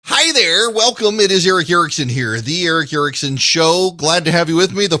Hey there, welcome. It is Eric Erickson here, The Eric Erickson Show. Glad to have you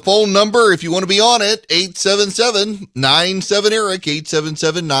with me. The phone number, if you want to be on it, 877-97-ERIC,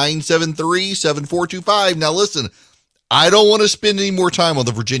 877-973-7425. Now listen, I don't want to spend any more time on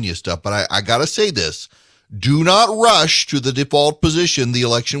the Virginia stuff, but I got to say this. Do not rush to the default position the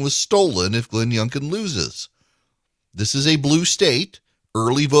election was stolen if Glenn Youngkin loses. This is a blue state.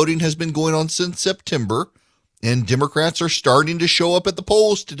 Early voting has been going on since September. And Democrats are starting to show up at the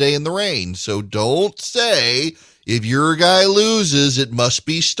polls today in the rain. So don't say if your guy loses, it must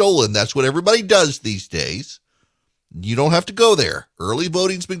be stolen. That's what everybody does these days. You don't have to go there. Early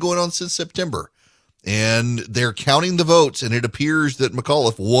voting's been going on since September. And they're counting the votes, and it appears that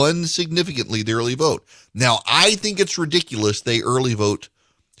McAuliffe won significantly the early vote. Now, I think it's ridiculous they early vote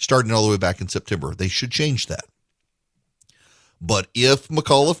starting all the way back in September. They should change that. But if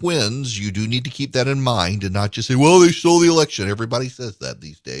McAuliffe wins, you do need to keep that in mind and not just say, well, they stole the election. Everybody says that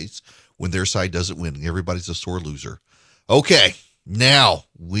these days when their side doesn't win. Everybody's a sore loser. Okay, now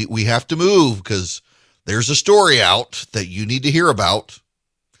we have to move because there's a story out that you need to hear about.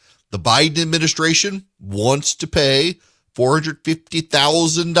 The Biden administration wants to pay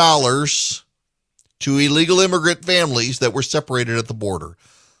 $450,000 to illegal immigrant families that were separated at the border.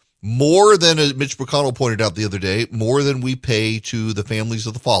 More than, as Mitch McConnell pointed out the other day, more than we pay to the families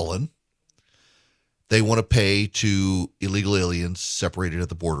of the fallen. They want to pay to illegal aliens separated at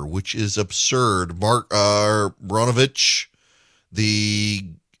the border, which is absurd. Mark Bronovich, the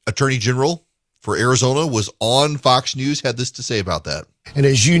attorney general for Arizona, was on Fox News, had this to say about that. And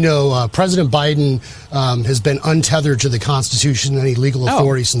as you know, President Biden has been untethered to the Constitution and any legal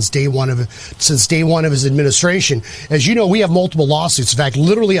authority since day one of his administration. As you know, we have multiple lawsuits. In fact,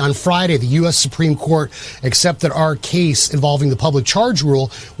 literally on Friday, the U.S. Supreme Court accepted our case involving the public charge rule,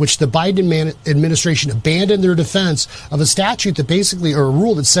 which the Biden administration abandoned their defense of a statute that basically, or a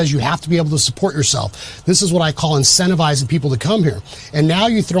rule that says you have to be able to support yourself. This is what I call incentivizing people to come here. And now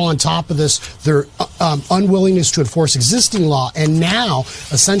you throw on top of this their unwillingness to enforce existing law, and now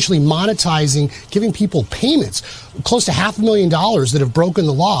essentially monetizing, giving people payments, close to $500,000 that have broken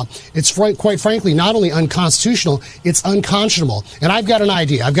the law. It's quite frankly not only unconstitutional, it's unconscionable. And I've got an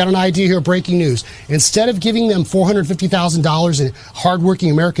idea. Here, breaking news. Instead of giving them $450,000 in hardworking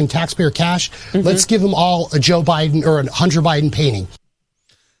American taxpayer cash, let's give them all a Joe Biden or a Hunter Biden painting.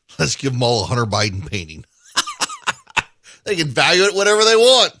 Let's give them all a Hunter Biden painting. They can value it whatever they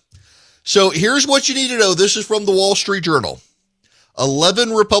want. So here's what you need to know. This is from the Wall Street Journal.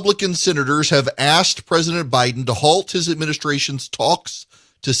 11 Republican senators have asked President Biden to halt his administration's talks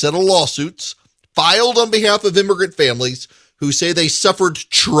to settle lawsuits filed on behalf of immigrant families who say they suffered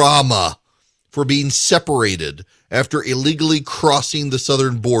trauma for being separated after illegally crossing the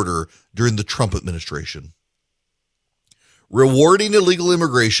southern border during the Trump administration. Rewarding illegal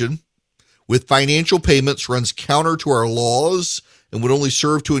immigration with financial payments runs counter to our laws and would only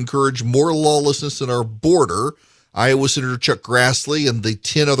serve to encourage more lawlessness at our border. Iowa Senator Chuck Grassley and the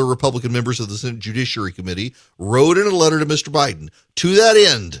 10 other Republican members of the Senate Judiciary Committee wrote in a letter to Mr. Biden, to that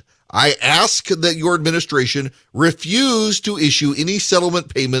end, I ask that your administration refuse to issue any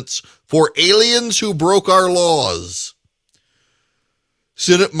settlement payments for aliens who broke our laws.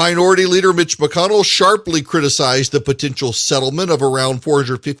 Senate Minority Leader Mitch McConnell sharply criticized the potential settlement of around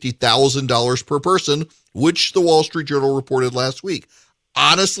 $450,000 per person, which the Wall Street Journal reported last week.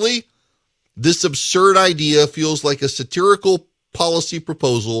 Honestly, this absurd idea feels like a satirical policy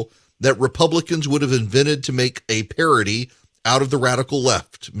proposal that Republicans would have invented to make a parody out of the radical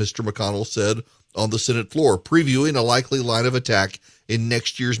left, Mr. McConnell said on the Senate floor, previewing a likely line of attack in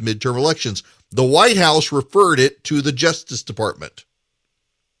next year's midterm elections. The White House referred it to the Justice Department.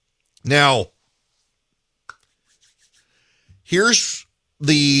 Now, here's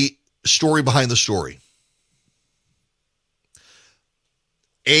the story behind the story.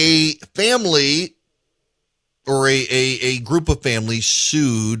 A family or a group of families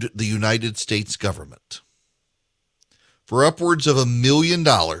sued the United States government for upwards of $1 million,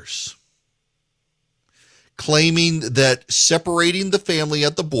 claiming that separating the family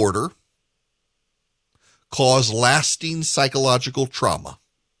at the border caused lasting psychological trauma.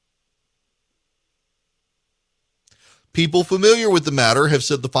 People familiar with the matter have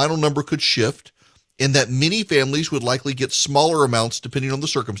said the final number could shift and that many families would likely get smaller amounts depending on the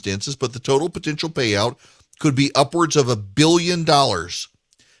circumstances, but the total potential payout could be upwards of $1 billion.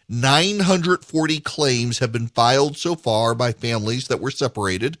 940 claims have been filed so far by families that were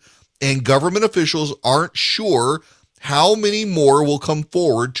separated, and government officials aren't sure how many more will come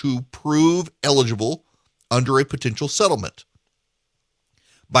forward to prove eligible under a potential settlement.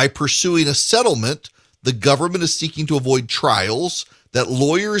 By pursuing a settlement, the government is seeking to avoid trials that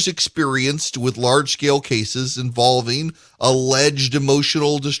lawyers experienced with large-scale cases involving alleged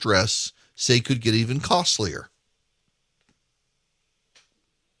emotional distress say could get even costlier.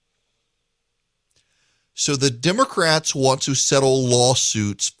 So the Democrats want to settle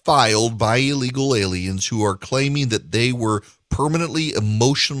lawsuits filed by illegal aliens who are claiming that they were permanently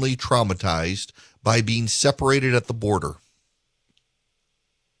emotionally traumatized by being separated at the border.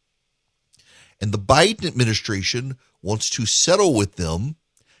 And the Biden administration wants to settle with them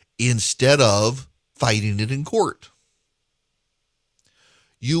instead of fighting it in court.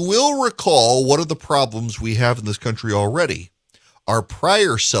 You will recall one of the problems we have in this country already are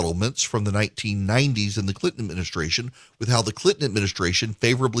prior settlements from the 1990s in the Clinton administration, with how the Clinton administration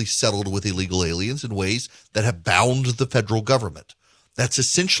favorably settled with illegal aliens in ways that have bound the federal government. That's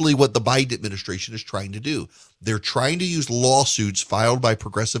essentially what the Biden administration is trying to do. They're trying to use lawsuits filed by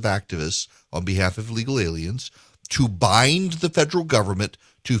progressive activists on behalf of illegal aliens to bind the federal government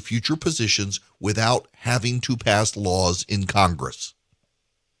to future positions without having to pass laws in Congress.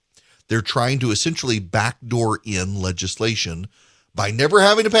 They're trying to essentially backdoor in legislation by never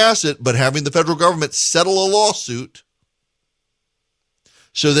having to pass it, but having the federal government settle a lawsuit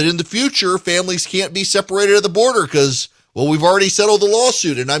so that in the future, families can't be separated at the border because, well, we've already settled the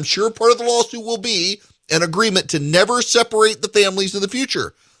lawsuit. And I'm sure part of the lawsuit will be an agreement to never separate the families in the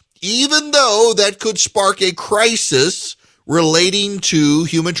future, even though that could spark a crisis relating to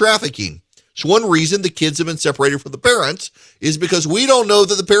human trafficking. So one reason the kids have been separated from the parents is because we don't know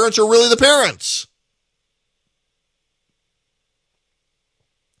that the parents are really the parents.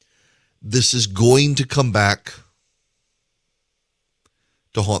 This is going to come back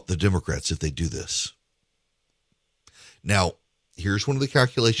to haunt the Democrats if they do this. Now, here's one of the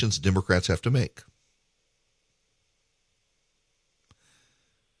calculations Democrats have to make.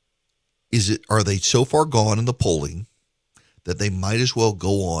 Are they so far gone in the polling that they might as well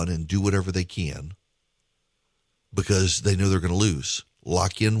go on and do whatever they can because they know they're going to lose,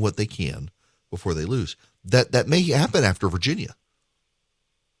 lock in what they can before they lose? That may happen after Virginia.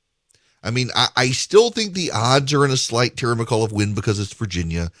 I mean, I still think the odds are in a slight Terry McAuliffe win because it's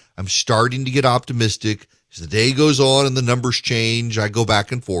Virginia. I'm starting to get optimistic. As the day goes on and the numbers change, I go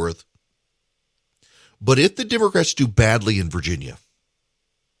back and forth. But if the Democrats do badly in Virginia,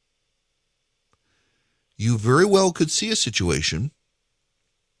 you very well could see a situation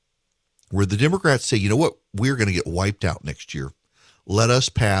where the Democrats say, you know what, we're going to get wiped out next year. Let us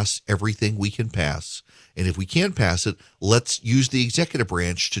pass everything we can pass. And if we can't pass it, let's use the executive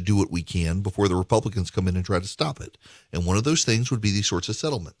branch to do what we can before the Republicans come in and try to stop it. And one of those things would be these sorts of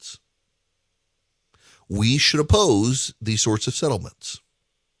settlements. We should oppose these sorts of settlements.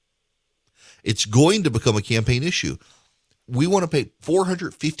 It's going to become a campaign issue. We want to pay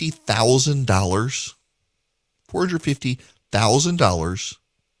 $450,000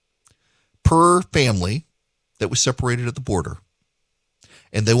 per family that was separated at the border.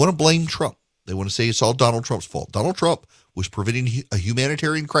 And they want to blame Trump. They want to say it's all Donald Trump's fault. Donald Trump was preventing a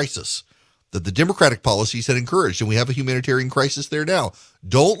humanitarian crisis that the Democratic policies had encouraged, and we have a humanitarian crisis there now.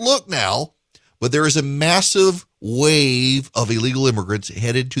 Don't look now, but there is a massive wave of illegal immigrants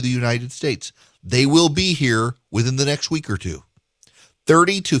headed to the United States. They will be here within the next week or two.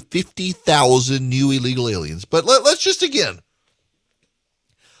 30 to 50,000 new illegal aliens. But let's just again,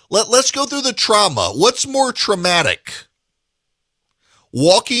 let's go through the trauma. What's more traumatic?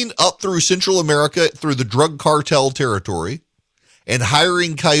 Walking up through Central America through the drug cartel territory and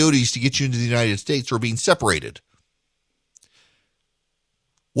hiring coyotes to get you into the United States, or being separated?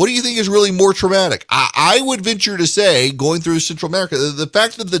 What do you think is really more traumatic? I would venture to say, going through Central America, the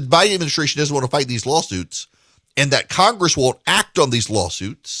fact that the Biden administration doesn't want to fight these lawsuits and that Congress won't act on these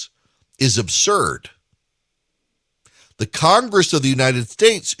lawsuits is absurd. The Congress of the United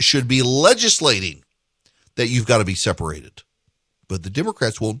States should be legislating that you've got to be separated. But the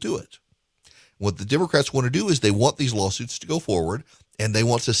Democrats won't do it. What the Democrats want to do is they want these lawsuits to go forward, and they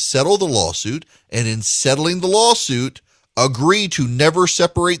want to settle the lawsuit, and in settling the lawsuit, agree to never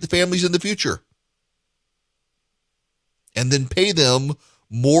separate the families in the future, and then pay them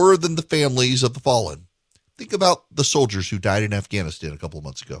more than the families of the fallen. Think about the soldiers who died in Afghanistan a couple of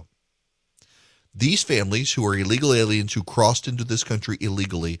months ago. These families who are illegal aliens who crossed into this country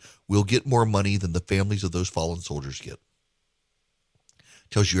illegally will get more money than the families of those fallen soldiers get.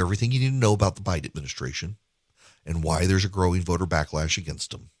 Tells you everything you need to know about the Biden administration and why there's a growing voter backlash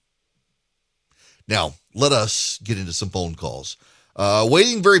against them. Now, let us get into some phone calls.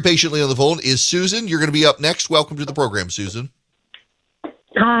 Waiting very patiently on the phone is Susan. You're going to be up next. Welcome to the program, Susan.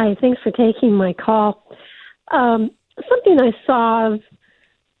 Hi, thanks for taking my call. Something I saw, I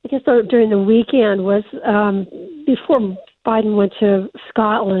guess during the weekend, was before Biden went to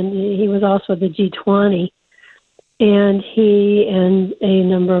Scotland, he was also the G20, and he and a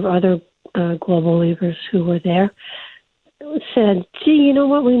number of other global leaders who were there said, gee, you know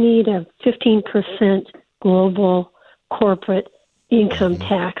what, we need a 15% global corporate income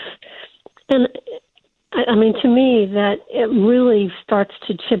tax. And I mean, to me, that it really starts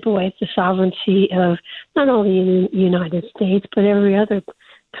to chip away at the sovereignty of not only the United States, but every other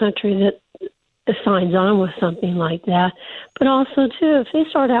country that signs on with something like that. But also, too, if they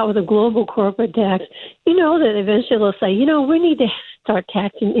start out with a global corporate tax, you know that eventually they'll say, you know, we need to start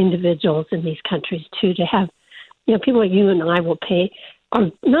taxing individuals in these countries, too, to have, you know, people like you and I will pay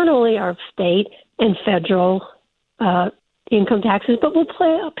not only our state and federal income taxes, but we'll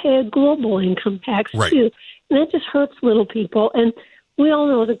pay a global income tax, too. And that just hurts little people. And we all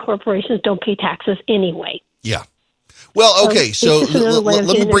know that corporations don't pay taxes anyway. Yeah. Well, okay, so let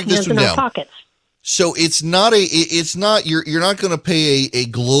me break this one down. Pockets. So you're not going to pay a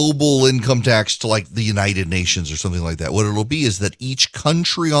global income tax to like the United Nations or something like that. What it'll be is that each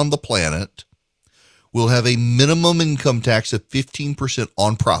country on the planet will have a minimum income tax of 15%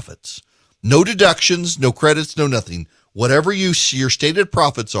 on profits. No deductions, no credits, no nothing. Whatever your stated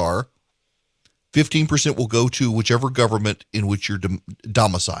profits are, 15% will go to whichever government in which you're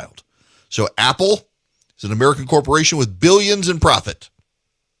domiciled. So Apple is an American corporation with billions in profit.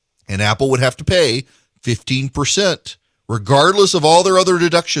 And Apple would have to pay 15%, regardless of all their other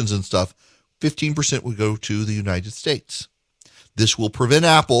deductions and stuff. 15% would go to the United States. This will prevent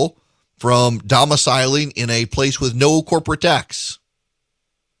Apple from domiciling in a place with no corporate tax.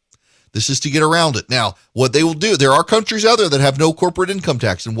 This is to get around it. Now, what they will do, there are countries out there that have no corporate income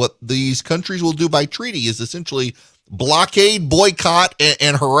tax, and what these countries will do by treaty is essentially blockade, boycott,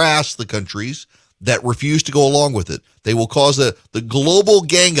 and harass the countries that refuse to go along with it. They will cause the global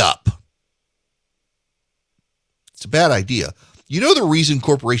gang up. It's a bad idea. You know the reason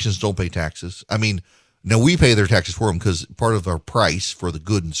corporations don't pay taxes? I mean, now we pay their taxes for them because part of our price for the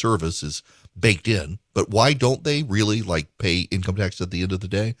good and service is baked in. But why don't they really pay income tax at the end of the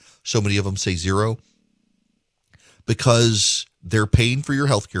day? So many of them say zero. Because they're paying for your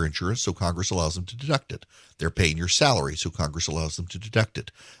health care insurance, so Congress allows them to deduct it. They're paying your salary, so Congress allows them to deduct it.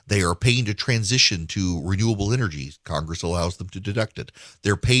 They are paying to transition to renewable energy. Congress allows them to deduct it.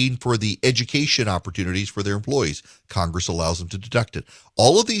 They're paying for the education opportunities for their employees. Congress allows them to deduct it.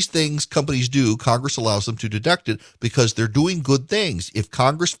 All of these things companies do, Congress allows them to deduct it because they're doing good things. If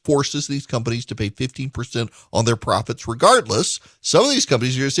Congress forces these companies to pay 15% on their profits regardless, some of these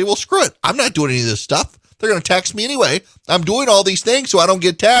companies are going to say, well, screw it. I'm not doing any of this stuff. They're going to tax me anyway. I'm doing all these things so I don't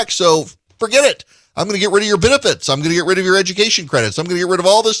get taxed, so forget it. I'm going to get rid of your benefits. I'm going to get rid of your education credits. I'm going to get rid of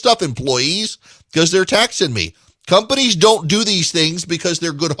all this stuff, employees, because they're taxing me. Companies don't do these things because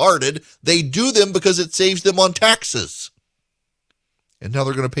they're good-hearted. They do them because it saves them on taxes. And now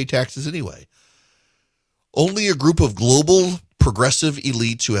they're going to pay taxes anyway. Only a group of global progressive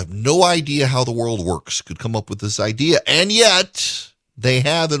elites who have no idea how the world works could come up with this idea, and yet they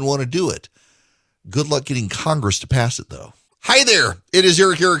have and want to do it. Good luck getting Congress to pass it, though. Hi there. It is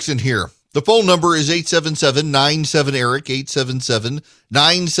Eric Erickson here. The phone number is 877-97-ERIC,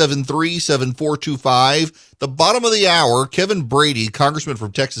 877-973-7425. The bottom of the hour, Kevin Brady, congressman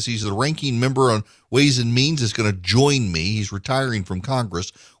from Texas, he's the ranking member on Ways and Means, is going to join me. He's retiring from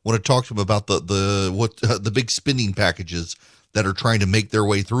Congress. I want to talk to him about the big spending packages that are trying to make their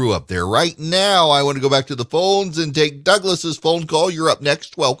way through up there. Right now, I want to go back to the phones and take Douglas's phone call. You're up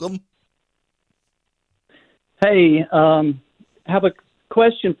next. Welcome. Hey, I have a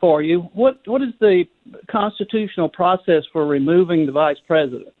question for you. What is the constitutional process for removing the vice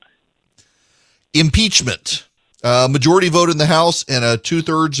president? Impeachment. Majority vote in the House and a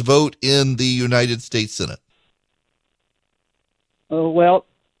 2/3 vote in the United States Senate. Well,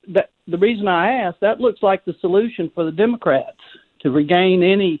 the reason I ask, that looks like the solution for the Democrats to regain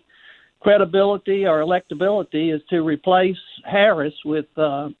any credibility or electability is to replace Harris with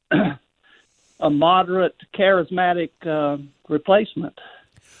a moderate, charismatic replacement.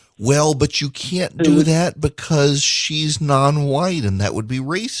 Well, but you can't do that because she's non-white, and that would be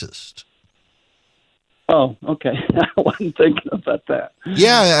racist. Oh, okay. I wasn't thinking about that.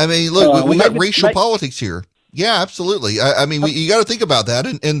 Yeah, I mean, look, we got racial politics here. Yeah, absolutely. I mean, you got to think about that.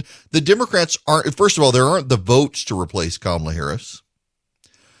 And the Democrats aren't, first of all, there aren't the votes to replace Kamala Harris.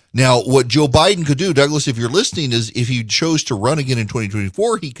 Now, what Joe Biden could do, Douglas, if you're listening, is if he chose to run again in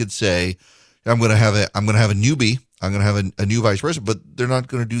 2024, he could say, I'm going to have a newbie. I'm going to have a new vice president, but they're not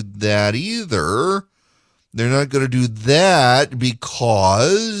going to do that either. They're not going to do that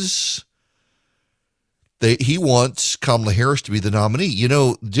because He wants Kamala Harris to be the nominee. You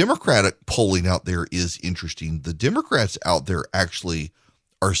know, Democratic polling out there is interesting. The Democrats out there actually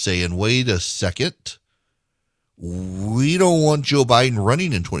are saying, wait a second, we don't want Joe Biden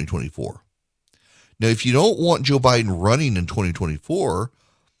running in 2024. Now, if you don't want Joe Biden running in 2024,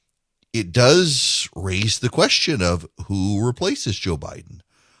 it does raise the question of who replaces Joe Biden.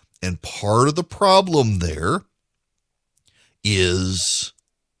 And part of the problem there is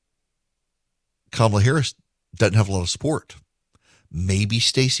Kamala Harris doesn't have a lot of support. Maybe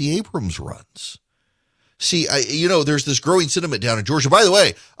Stacey Abrams runs. See, there's this growing sentiment down in Georgia. By the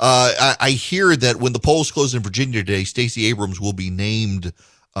way, I hear that when the polls close in Virginia today, Stacey Abrams will be named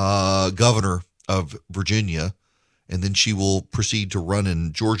governor of Virginia, and then she will proceed to run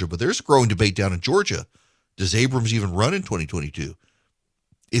in Georgia. But there's a growing debate down in Georgia. Does Abrams even run in 2022?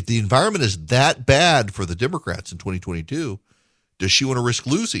 If the environment is that bad for the Democrats in 2022, does she want to risk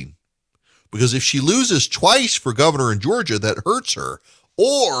losing? Because if she loses twice for governor in Georgia, that hurts her.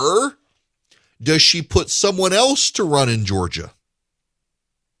 Or does she put someone else to run in Georgia?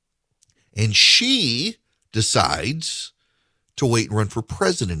 And she decides to wait and run for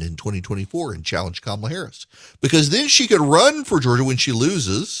president in 2024 and challenge Kamala Harris. Because then she could run for Georgia when she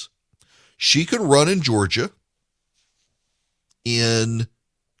loses. She could run in Georgia in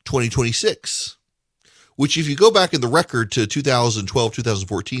 2026. Which, if you go back in the record to 2012,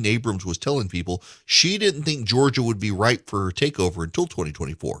 2014, Abrams was telling people she didn't think Georgia would be ripe for her takeover until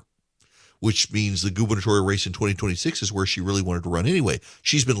 2024, which means the gubernatorial race in 2026 is where she really wanted to run anyway.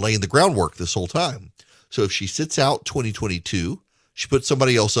 She's been laying the groundwork this whole time. So if she sits out 2022, she puts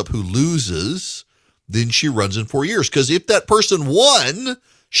somebody else up who loses, then she runs in 4 years. Because if that person won,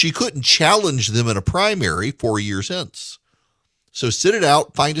 she couldn't challenge them in a primary 4 years hence. So sit it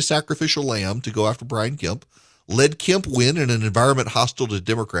out, find a sacrificial lamb to go after Brian Kemp, let Kemp win in an environment hostile to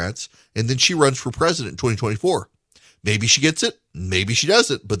Democrats, and then she runs for president in 2024. Maybe she gets it, maybe she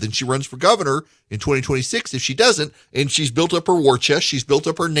doesn't, but then she runs for governor in 2026 if she doesn't, and she's built up her war chest, she's built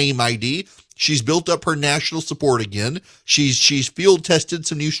up her name ID, she's built up her national support again, she's field tested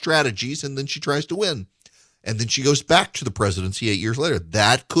some new strategies, and then she tries to win. And then she goes back to the presidency 8 years later.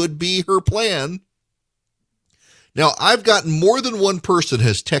 That could be her plan. Now, I've gotten more than one person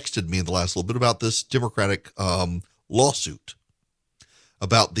has texted me in the last little bit about this Democratic lawsuit,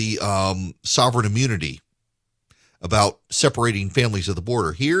 about the sovereign immunity, about separating families at the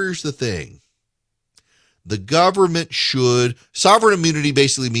border. Here's the thing. The government sovereign immunity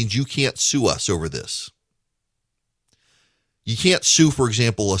basically means you can't sue us over this. You can't sue, for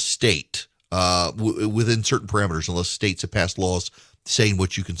example, a state within certain parameters unless states have passed laws saying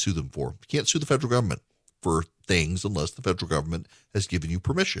what you can sue them for. You can't sue the federal government for things unless the federal government has given you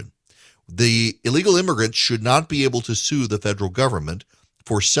permission. The illegal immigrants should not be able to sue the federal government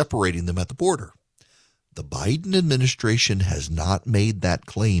for separating them at the border. The Biden administration has not made that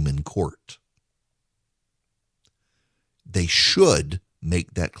claim in court. They should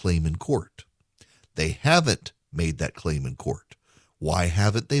make that claim in court. They haven't made that claim in court. Why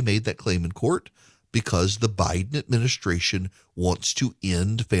haven't they made that claim in court? Because the Biden administration wants to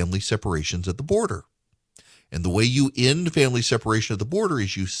end family separations at the border. And the way you end family separation at the border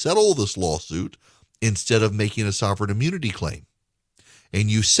is you settle this lawsuit instead of making a sovereign immunity claim. And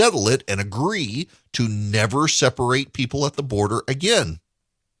you settle it and agree to never separate people at the border again.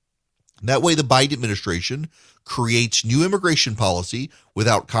 That way the Biden administration creates new immigration policy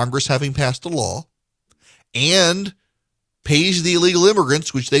without Congress having passed a law and pays the illegal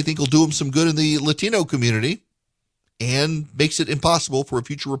immigrants, which they think will do them some good in the Latino community, and makes it impossible for a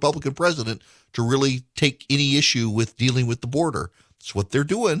future Republican president to really take any issue with dealing with the border. That's what they're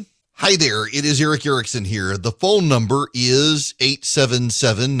doing. Hi there, it is Eric Erickson here. The phone number is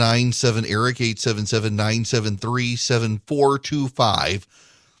 877-97-ERIC, 877-973-7425.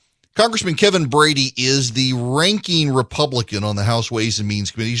 Congressman Kevin Brady is the ranking Republican on the House Ways and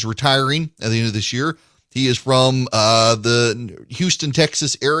Means Committee. He's retiring at the end of this year. He is from the Houston,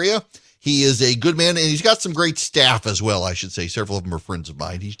 Texas area. He is a good man, and he's got some great staff as well, I should say. Several of them are friends of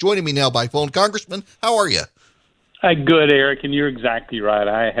mine. He's joining me now by phone. Congressman, how are you? Good, Eric, and you're exactly right.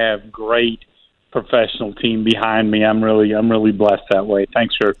 I have great professional team behind me. I'm really blessed that way.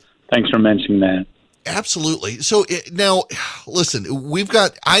 Thanks for mentioning that. Absolutely. So now, listen,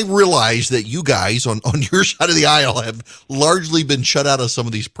 I realize that you guys on your side of the aisle have largely been shut out of some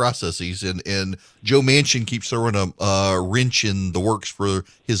of these processes, and Joe Manchin keeps throwing a wrench in the works for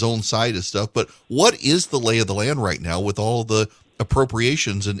his own side of stuff. But what is the lay of the land right now with all the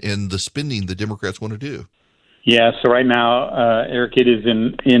appropriations and the spending the Democrats want to do? Yeah, so right now, Eric, it is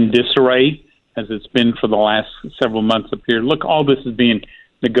in disarray, as it's been for the last several months up here. Look, all this is being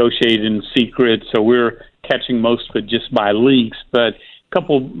negotiated in secret, so we're catching most of it just by leaks. But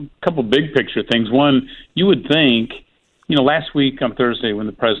couple big picture things. One, you would think, last week on Thursday when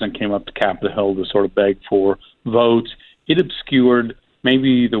the president came up to Capitol Hill to sort of beg for votes, it obscured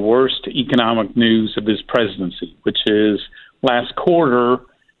maybe the worst economic news of his presidency, which is last quarter,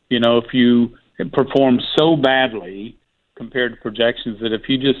 if you performed so badly compared to projections that if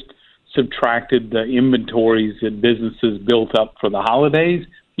you just subtracted the inventories that businesses built up for the holidays,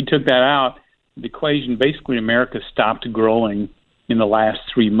 you took that out, the equation, basically America stopped growing in the last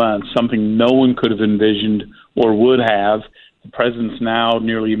 3 months, something no one could have envisioned or would have. The president's now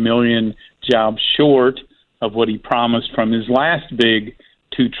nearly 1 million jobs short of what he promised from his last big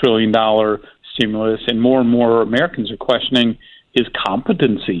 $2 trillion stimulus, and more Americans are questioning his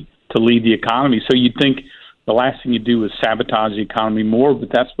competency to lead the economy. So you'd think the last thing you do is sabotage the economy more, but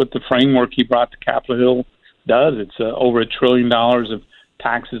that's what the framework he brought to Capitol Hill does. It's over $1 trillion of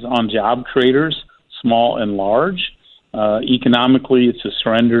taxes on job creators, small and large. Economically, it's a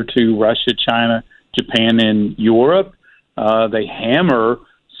surrender to Russia, China, Japan, and Europe. They hammer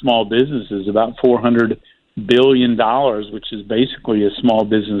small businesses, about $400 billion, which is basically a small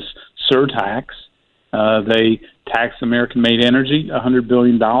business surtax. They tax American-made energy, $100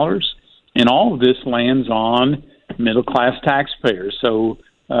 billion. And all of this lands on middle-class taxpayers. So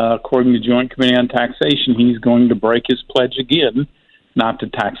according to the Joint Committee on Taxation, he's going to break his pledge again not to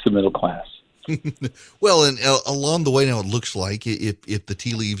tax the middle class. Well, and along the way now, it looks like if the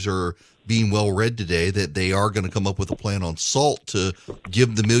tea leaves are being well read today, that they are going to come up with a plan on SALT to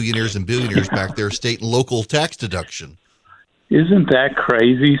give the millionaires and billionaires back their state and local tax deduction. Isn't that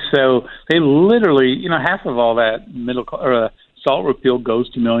crazy? So they literally, half of all that SALT repeal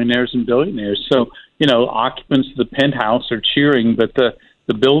goes to millionaires and billionaires. So, occupants of the penthouse are cheering, but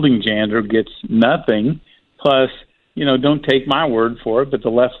the building janitor gets nothing. Plus, don't take my word for it, but the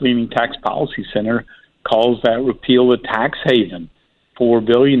left-leaning Tax Policy Center calls that repeal a tax haven for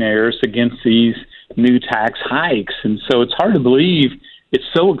billionaires against these new tax hikes. And so it's hard to believe it's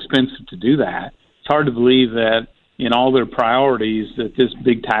so expensive to do that. It's hard to believe that in all their priorities that this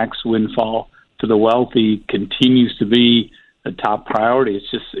big tax windfall to the wealthy continues to be a top priority.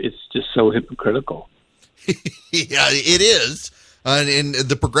 It's just so hypocritical. Yeah, it is. And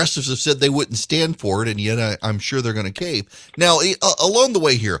the progressives have said they wouldn't stand for it, and yet I'm sure they're going to cave. Now, along the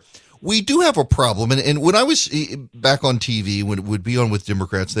way here, we do have a problem. And when I was back on TV, when it would be on with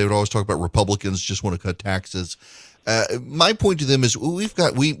Democrats, they would always talk about Republicans just want to cut taxes. My point to them is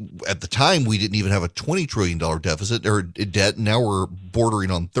at the time, we didn't even have a $20 trillion deficit or debt. And now we're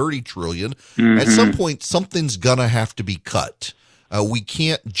bordering on $30 trillion. Mm-hmm. At some point, something's going to have to be cut. We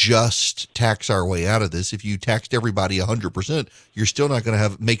can't just tax our way out of this. If you taxed everybody 100%, you're still not going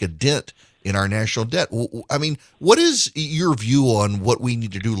to make a dent in our national debt. I mean, what is your view on what we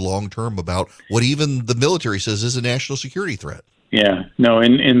need to do long term about what even the military says is a national security threat? Yeah, no,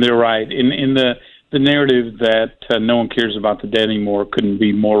 and they're right. In the narrative that no one cares about the debt anymore couldn't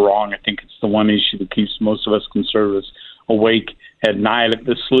be more wrong. I think it's the one issue that keeps most of us conservatives awake at night.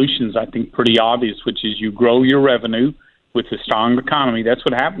 The solution's, I think, pretty obvious, which is you grow your revenue with a strong economy. That's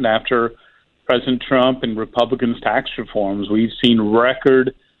what happened after President Trump and Republicans' tax reforms. We've seen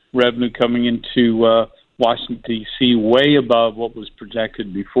record revenue coming into Washington, D.C., way above what was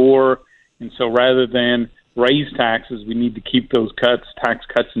projected before. And so rather than raise taxes, we need to keep those tax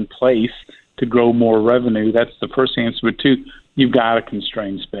cuts in place to grow more revenue. That's the first answer. But two, you've got to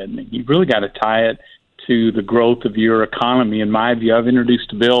constrain spending. You've really got to tie it to the growth of your economy. In my view, I've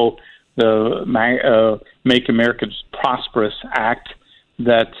introduced a bill, the Make America Prosperous Act,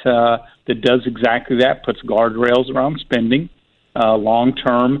 that does exactly that, puts guardrails around spending,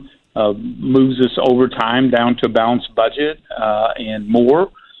 long-term, moves us over time down to a balanced budget and more.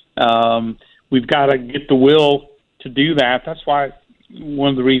 We've got to get the will to do that. That's why one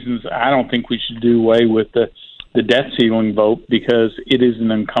of the reasons I don't think we should do away with the debt ceiling vote, because it is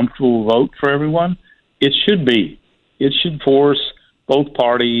an uncomfortable vote for everyone. It should be. It should force both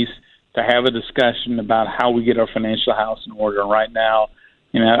parties to have a discussion about how we get our financial house in order. And right now,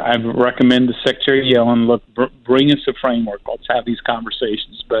 I recommend to Secretary Yellen, look, bring us a framework. Let's have these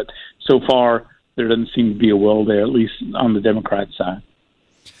conversations. But so far, there doesn't seem to be a will there, at least on the Democrat side.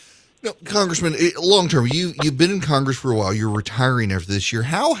 Now, Congressman, long term, you've been in Congress for a while. You're retiring after this year.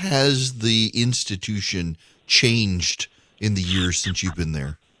 How has the institution changed in the years since you've been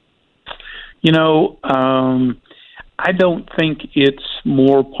there? I don't think it's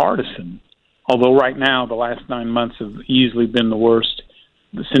more partisan, although right now the last 9 months have easily been the worst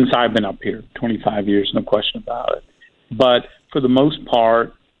since I've been up here, 25 years, no question about it. But for the most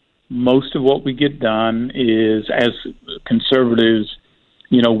part, most of what we get done is, as conservatives,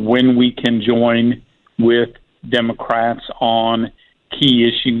 when we can join with Democrats on key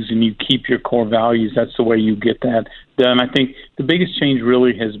issues and you keep your core values, that's the way you get that done. I think the biggest change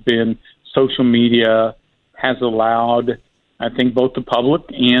really has been social media has allowed, I think, both the public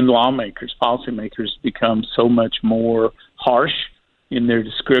and lawmakers, policymakers, become so much more harsh in their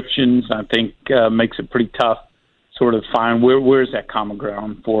descriptions. I think makes it pretty tough sort of find where's that common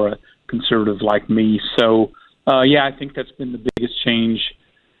ground for a conservative like me. So, I think that's been the biggest change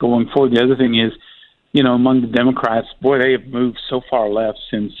going forward. The other thing is, among the Democrats, boy, they have moved so far left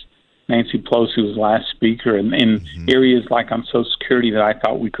since Nancy Pelosi was last speaker, and areas like on Social Security that I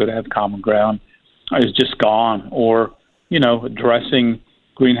thought we could have common ground is just gone, or, addressing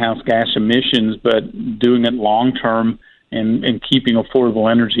greenhouse gas emissions, but doing it long term and keeping affordable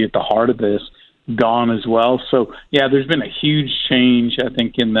energy at the heart of this, gone as well. So, there's been a huge change, I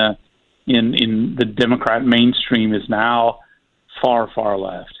think, in the Democrat mainstream is now far, far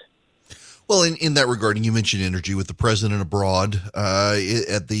left. Well, in that regard, and you mentioned energy with the president abroad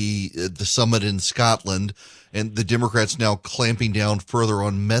at the summit in Scotland, and the Democrats now clamping down further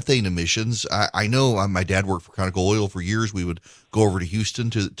on methane emissions. I know my dad worked for Conoco Oil for years. We would go over to Houston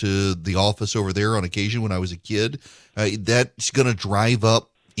to the office over there on occasion when I was a kid. That's going to drive up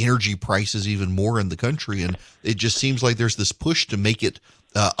energy prices even more in the country, and it just seems like there's this push to make it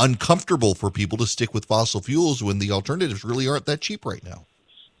uncomfortable for people to stick with fossil fuels when the alternatives really aren't that cheap right now.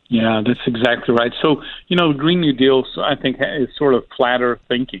 Yeah, that's exactly right. So, the Green New Deal, I think, is sort of flatter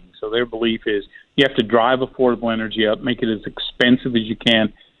thinking. So their belief is you have to drive affordable energy up, make it as expensive as you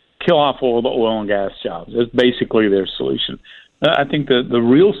can, kill off all the oil and gas jobs. That's basically their solution. I think the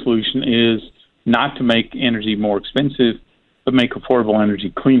real solution is not to make energy more expensive, but make affordable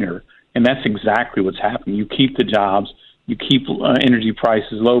energy cleaner. And that's exactly what's happening. You keep the jobs, you keep energy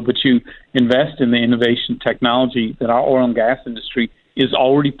prices low, but you invest in the innovation technology that our oil and gas industry is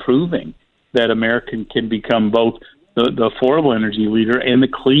already proving that America can become both the affordable energy leader and the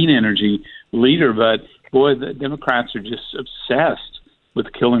clean energy leader. But, boy, the Democrats are just obsessed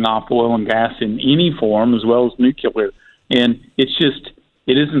with killing off oil and gas in any form as well as nuclear. And it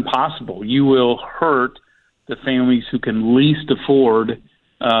isn't possible. You will hurt the families who can least afford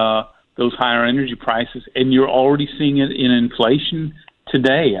those higher energy prices. And you're already seeing it in inflation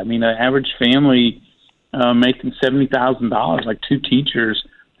today. I mean, an average family making $70,000, like two teachers,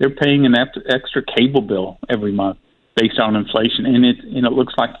 they're paying an extra cable bill every month based on inflation, and it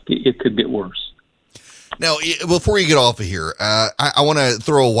looks like it could get worse. Now, before you get off of here, I want to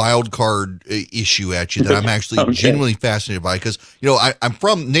throw a wild card issue at you that I'm actually genuinely fascinated by, because I'm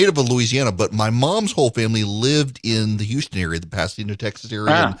from native of Louisiana, but my mom's whole family lived in the Houston area, the Pasadena, Texas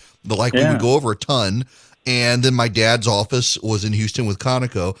area, and we would go over a ton. And then my dad's office was in Houston with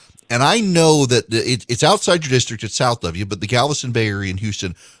Conoco. And I know that it's outside your district, it's south of you, but the Galveston Bay Area in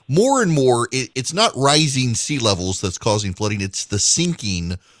Houston, more and more, it's not rising sea levels that's causing flooding. It's the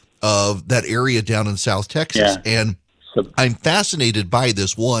sinking of that area down in South Texas. Yeah. And I'm fascinated by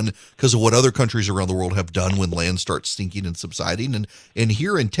this, one, because of what other countries around the world have done when land starts sinking and subsiding. And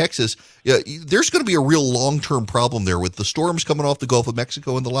here in Texas, there's going to be a real long-term problem there with the storms coming off the Gulf of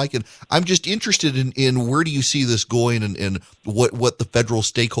Mexico and the like. And I'm just interested in where do you see this going, and what the federal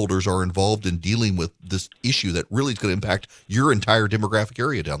stakeholders are involved in dealing with this issue that really is going to impact your entire demographic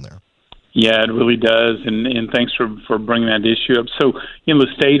area down there. Yeah, it really does. And thanks for bringing that issue up. So, the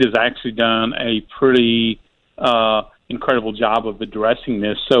state has actually done a pretty incredible job of addressing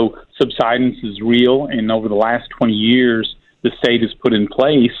this. So subsidence is real, and over the last 20 years, the state has put in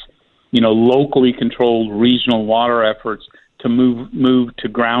place, locally controlled regional water efforts to move to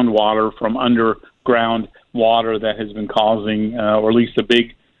groundwater from underground water that has been causing, or at least a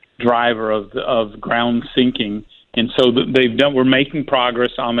big driver of ground sinking. And so we're making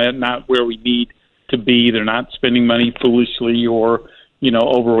progress on that, not where we need to be. They're not spending money foolishly or,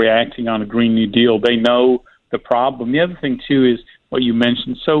 overreacting on a Green New Deal. They know the problem. The other thing, too, is what you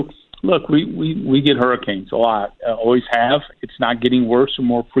mentioned. So, look, we get hurricanes a lot, always have. It's not getting worse or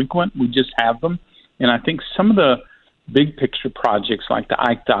more frequent. We just have them. And I think some of the big picture projects like the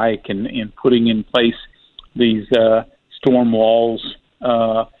Ike Dike and putting in place these storm walls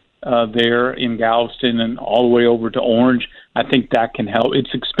there in Galveston and all the way over to Orange, I think that can help.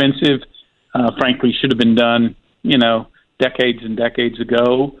 It's expensive. Frankly, should have been done, decades and decades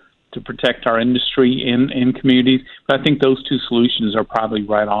ago to protect our industry in communities. But I think those two solutions are probably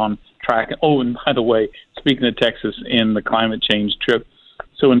right on track. Oh, and by the way, speaking of Texas and the climate change trip,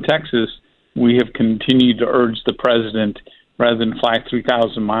 so in Texas, we have continued to urge the president, rather than fly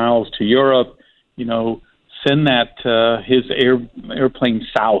 3,000 miles to Europe, send that his airplane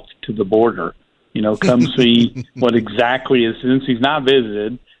south to the border. Come see what exactly is, since he's not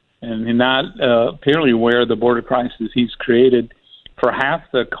visited, and not apparently aware of the border crisis he's created. For half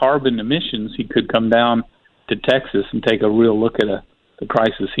the carbon emissions, he could come down to Texas and take a real look at the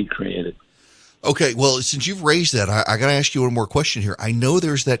crisis he created. Okay, well, since you've raised that, I got to ask you one more question here. I know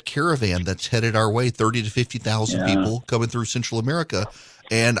there's that caravan that's headed our way, 30 to 50,000 people coming through Central America.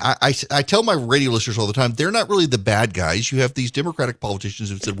 And I tell my radio listeners all the time, they're not really the bad guys. You have these Democratic politicians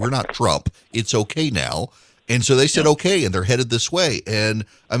who said, we're not Trump. It's okay now. And so they said, okay, and they're headed this way. And,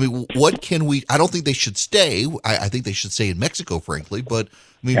 I mean, what can we – I don't think they should stay. I think they should stay in Mexico, frankly. But,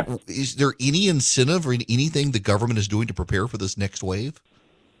 I mean, is there any incentive or anything the government is doing to prepare for this next wave?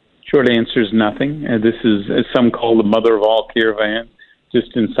 Short answer is nothing. This is, as some call, the mother of all caravans,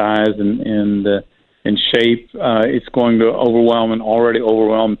 just in size and shape. It's going to overwhelm an already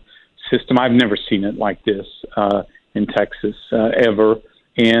overwhelmed system. I've never seen it like this in Texas ever.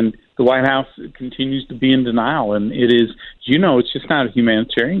 And the White House continues to be in denial. And it is, it's just not a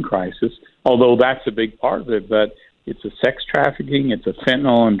humanitarian crisis, although that's a big part of it. But it's a sex trafficking, it's a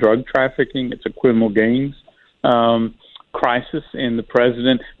fentanyl and drug trafficking, it's a criminal gangs crisis. And the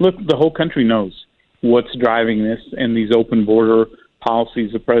president, look, the whole country knows what's driving this and these open border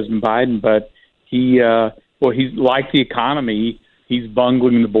policies of President Biden. But he's like the economy, he's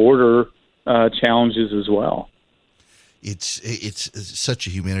bungling the border challenges as well. It's such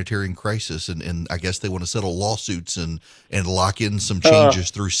a humanitarian crisis, and I guess they want to settle lawsuits and lock in some changes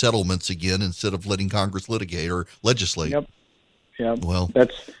through settlements again instead of letting Congress litigate or legislate. Yep. Well,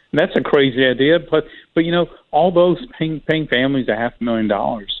 that's a crazy idea, but all those paying families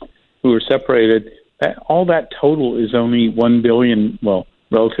 $500,000 who are separated, all that total is only $1 billion. Well,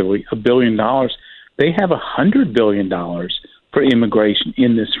 relatively $1 billion. They have $100 billion for immigration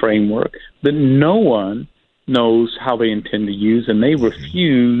in this framework that no one knows how they intend to use, and they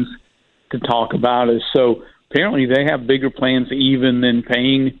refuse to talk about it. So apparently they have bigger plans even than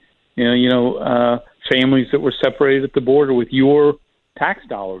paying, families that were separated at the border with your tax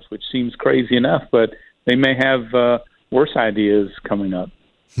dollars, which seems crazy enough, but they may have worse ideas coming up.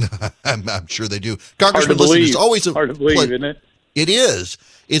 I'm sure they do. Congressman, listen, it's always hard to believe, isn't it? It is.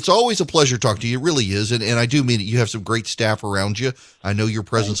 It's always a pleasure talking to you. It really is. And I do mean it. You have some great staff around you. I know your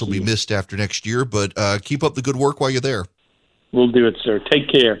presence will be missed after next year, but keep up the good work while you're there. We'll do it, sir. Take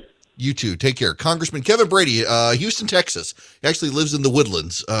care. You too. Take care. Congressman Kevin Brady, Houston, Texas. He actually lives in the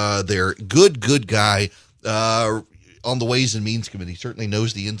Woodlands there. Good guy on the Ways and Means Committee. Certainly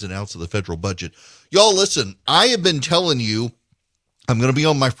knows the ins and outs of the federal budget. Y'all, listen, I have been telling you I'm going to be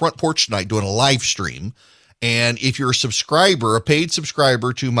on my front porch tonight doing a live stream. And if you're a subscriber, a paid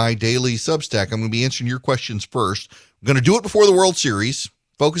subscriber to my daily Substack, I'm going to be answering your questions first. I'm going to do it before the World Series,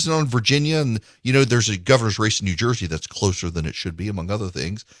 focusing on Virginia. And, there's a governor's race in New Jersey that's closer than it should be, among other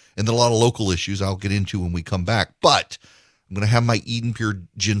things. And then a lot of local issues I'll get into when we come back. But I'm going to have my Eden Pure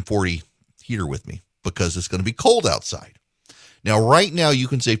Gin 40 heater with me because it's going to be cold outside. Now, right now, you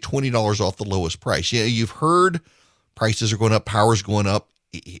can save $20 off the lowest price. Yeah, you've heard prices are going up, power's going up,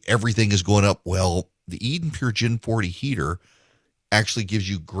 everything is going up. Well, the Eden Pure Gin 40 heater actually gives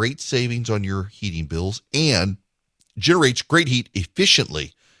you great savings on your heating bills and generates great heat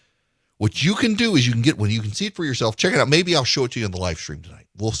efficiently. What you can do is you can see it for yourself. Check it out. Maybe I'll show it to you on the live stream tonight.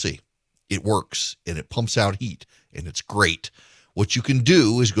 We'll see. It works and it pumps out heat and it's great. What you can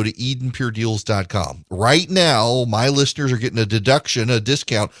do is go to EdenPureDeals.com. Right now, my listeners are getting a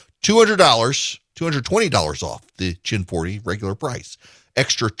discount, $220 off the Gin 40 regular price.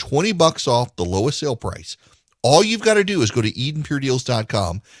 Extra $20 off the lowest sale price. All you've got to do is go to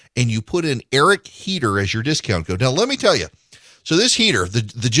EdenPureDeals.com and you put in Eric Heater as your discount code. Now, let me tell you. So this heater,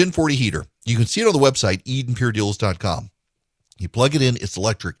 the Gin 40 heater, you can see it on the website, EdenPureDeals.com. You plug it in, it's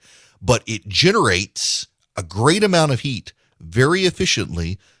electric, but it generates a great amount of heat very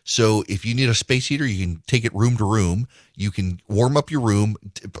efficiently. So if you need a space heater, you can take it room to room. You can warm up your room.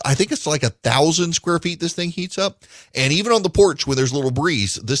 I think it's like 1,000 square feet this thing heats up. And even on the porch when there's a little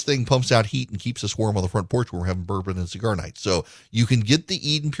breeze, this thing pumps out heat and keeps us warm on the front porch when we're having bourbon and cigar night. So you can get the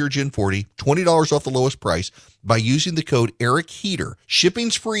Eden Pure Gin 40, $20 off the lowest price by using the code Eric Heater.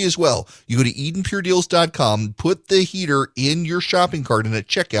 Shipping's free as well. You go to EdenPureDeals.com, put the heater in your shopping cart, and at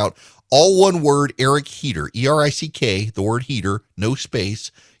checkout, all one word, Eric Heater, ERICK, the word heater, no space.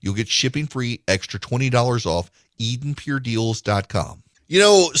 You'll get shipping free, extra $20 off, EdenPureDeals.com.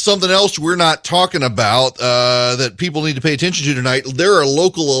 Something else we're not talking about that people need to pay attention to tonight, there are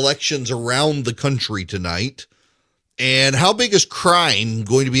local elections around the country tonight. And how big is crime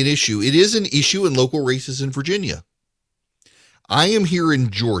going to be an issue? It is an issue in local races in Virginia. I am here in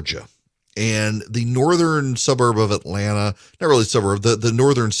Georgia. And the northern suburb of Atlanta, not really suburb, the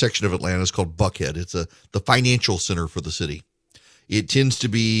northern section of Atlanta is called Buckhead. It's the financial center for the city. It tends to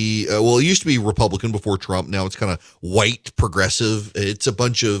be, it used to be Republican before Trump. Now it's kind of white progressive. It's a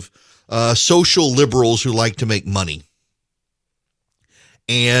bunch of social liberals who like to make money.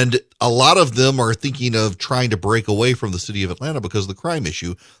 And a lot of them are thinking of trying to break away from the city of Atlanta because of the crime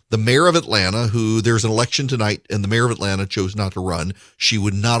issue. The mayor of Atlanta, who there's an election tonight, and the mayor of Atlanta chose not to run. She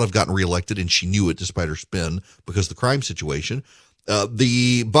would not have gotten reelected, and she knew it despite her spin because of the crime situation.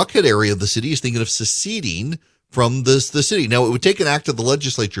 The Buckhead area of the city is thinking of seceding from the city. Now, it would take an act of the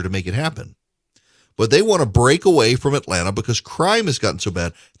legislature to make it happen. But they want to break away from Atlanta because crime has gotten so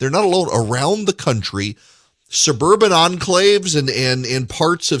bad. They're not alone. Around the country, suburban enclaves and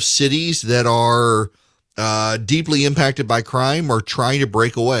parts of cities that are deeply impacted by crime are trying to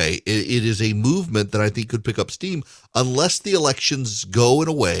break away. It is a movement that I think could pick up steam unless the elections go in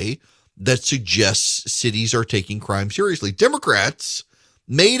a way that suggests cities are taking crime seriously. Democrats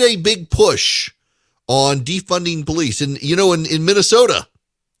made a big push on defunding police. And, in Minnesota,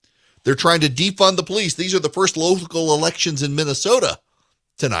 they're trying to defund the police. These are the first local elections in Minnesota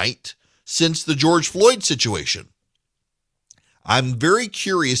tonight since the George Floyd situation. I'm very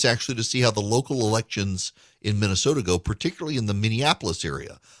curious, actually, to see how the local elections in Minnesota go, particularly in the Minneapolis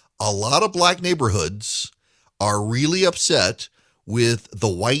area. A lot of black neighborhoods are really upset with the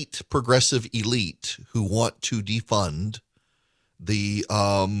white progressive elite who want to defund the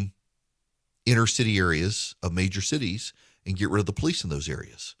inner city areas of major cities and get rid of the police in those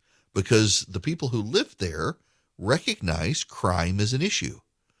areas because the people who live there recognize crime as an issue.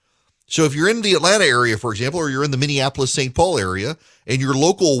 So if you're in the Atlanta area, for example, or you're in the Minneapolis-St. Paul area, and your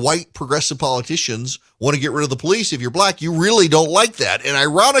local white progressive politicians want to get rid of the police, if you're black, you really don't like that. And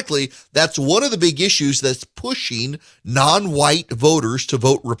ironically, that's one of the big issues that's pushing non-white voters to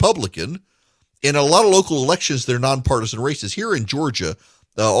vote Republican. In a lot of local elections, they're nonpartisan races. Here in Georgia,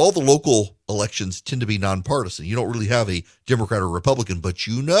 all the local elections tend to be nonpartisan. You don't really have a Democrat or Republican, but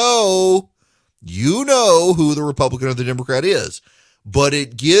you know who the Republican or the Democrat is. But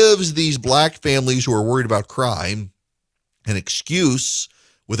it gives these black families who are worried about crime an excuse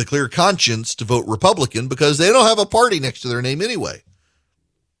with a clear conscience to vote Republican because they don't have a party next to their name anyway.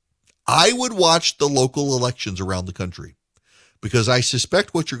 I would watch the local elections around the country because I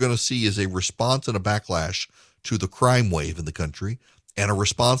suspect what you're going to see is a response and a backlash to the crime wave in the country and a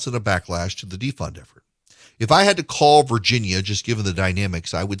response and a backlash to the defund effort. If I had to call Virginia, just given the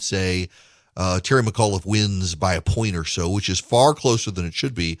dynamics, I would say Terry McAuliffe wins by a point or so, which is far closer than it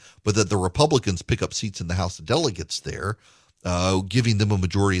should be, but that the Republicans pick up seats in the House of Delegates there, giving them a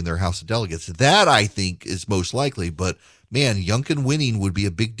majority in their House of Delegates. That, I think, is most likely. But, man, Youngkin winning would be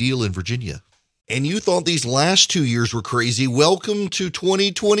a big deal in Virginia. And you thought these last 2 years were crazy. Welcome to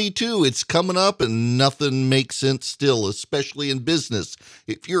 2022. It's coming up and nothing makes sense still, especially in business.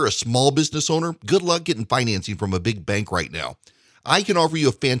 If you're a small business owner, good luck getting financing from a big bank right now. I can offer you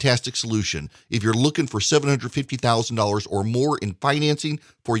a fantastic solution if you're looking for $750,000 or more in financing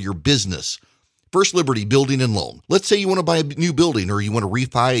for your business. First Liberty Building and Loan. Let's say you want to buy a new building or you want to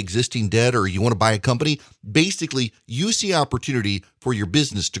refi existing debt or you want to buy a company. Basically, you see opportunity for your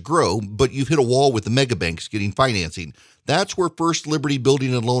business to grow, but you've hit a wall with the mega banks getting financing. That's where First Liberty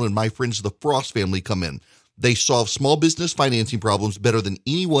Building and Loan and my friends, the Frost family, come in. They solve small business financing problems better than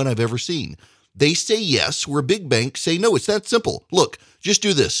anyone I've ever seen. They say yes, where big banks say no. It's that simple. Look, just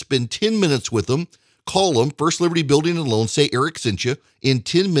do this. Spend 10 minutes with them. Call them, First Liberty Building and Loan. Say Eric sent you. In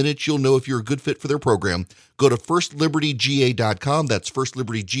 10 minutes, you'll know if you're a good fit for their program. Go to firstlibertyga.com. That's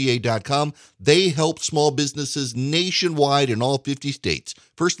firstlibertyga.com. They help small businesses nationwide in all 50 states.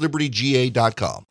 firstlibertyga.com.